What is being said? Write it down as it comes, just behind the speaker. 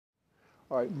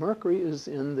All right, mercury is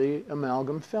in the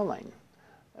amalgam filling.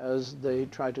 As they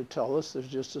try to tell us, there's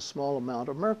just a small amount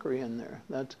of mercury in there.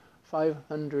 That's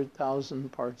 500,000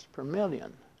 parts per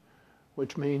million,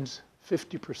 which means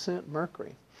 50%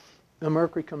 mercury. The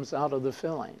mercury comes out of the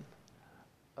filling.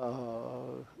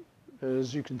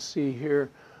 As you can see here,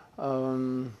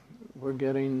 we're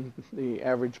getting, the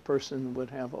average person would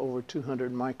have over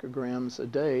 200 micrograms a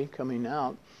day coming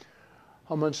out.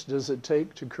 How much does it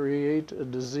take to create a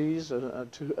disease,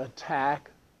 to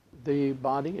attack the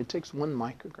body? It takes 1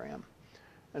 microgram.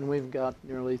 And we've got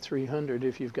nearly 300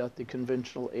 if you've got the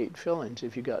conventional 8 fillings.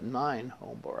 If you've got 9,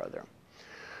 oh brother.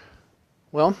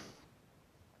 Well,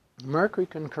 mercury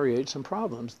can create some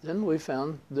problems. Then we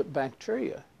found that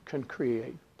bacteria can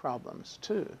create problems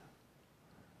too.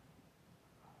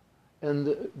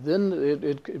 And then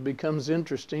it becomes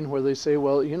interesting where they say,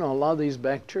 well, you know, a lot of these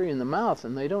bacteria in the mouth,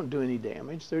 and they don't do any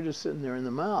damage. They're just sitting there in the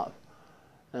mouth.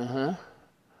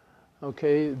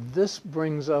 Okay, this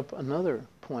brings up another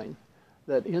point,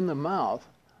 that in the mouth,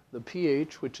 the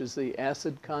pH, which is the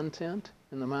acid content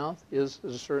in the mouth, is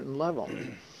at a certain level.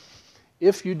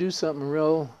 If you do something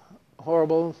real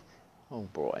horrible, oh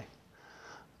boy,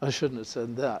 I shouldn't have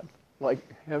said that, like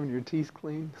having your teeth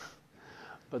cleaned.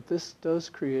 But this does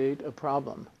create a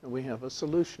problem, and we have a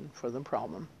solution for the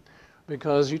problem.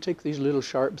 Because you take these little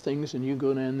sharp things and you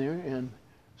go down there and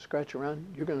scratch around,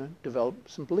 you're going to develop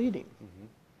some bleeding.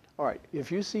 All right,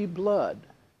 if you see blood,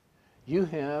 you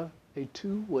have a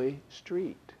two-way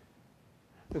street.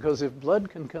 Because if blood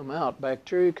can come out,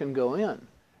 bacteria can go in.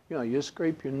 You know, you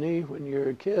scrape your knee when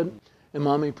you're a kid, and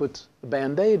mommy puts a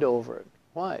Band-Aid over it.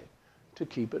 Why? To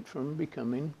keep it from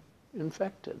becoming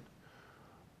infected.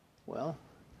 Well,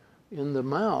 in the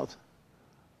mouth,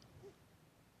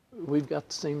 we've got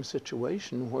the same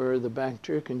situation where the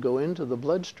bacteria can go into the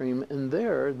bloodstream, and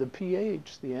there the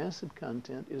pH, the acid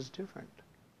content, is different.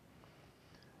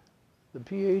 The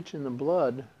pH in the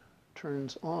blood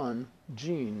turns on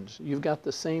genes. You've got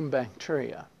the same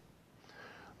bacteria,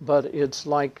 but it's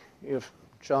like if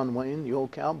John Wayne, the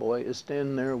old cowboy, is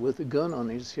standing there with a gun on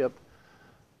his hip,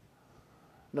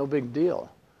 no big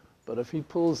deal. But if he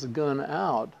pulls the gun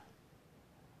out,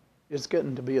 it's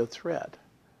getting to be a threat.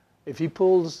 If he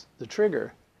pulls the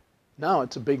trigger, now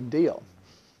it's a big deal.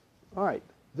 All right,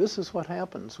 this is what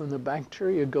happens. When the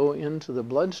bacteria go into the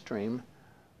bloodstream,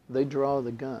 they draw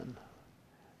the gun.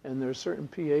 And there are certain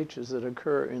pHs that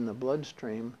occur in the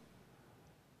bloodstream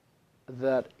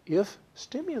that, if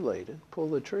stimulated, pull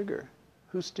the trigger.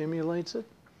 Who stimulates it?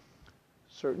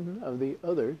 Certain of the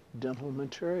other dental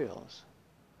materials.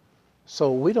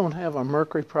 So we don't have a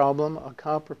mercury problem, a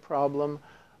copper problem,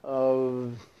 a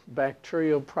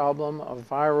bacterial problem, a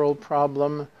viral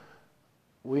problem.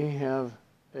 We have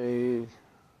a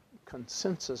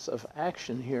consensus of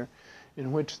action here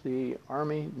in which the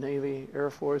Army, Navy, Air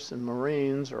Force, and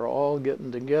Marines are all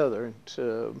getting together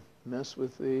to mess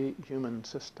with the human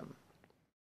system.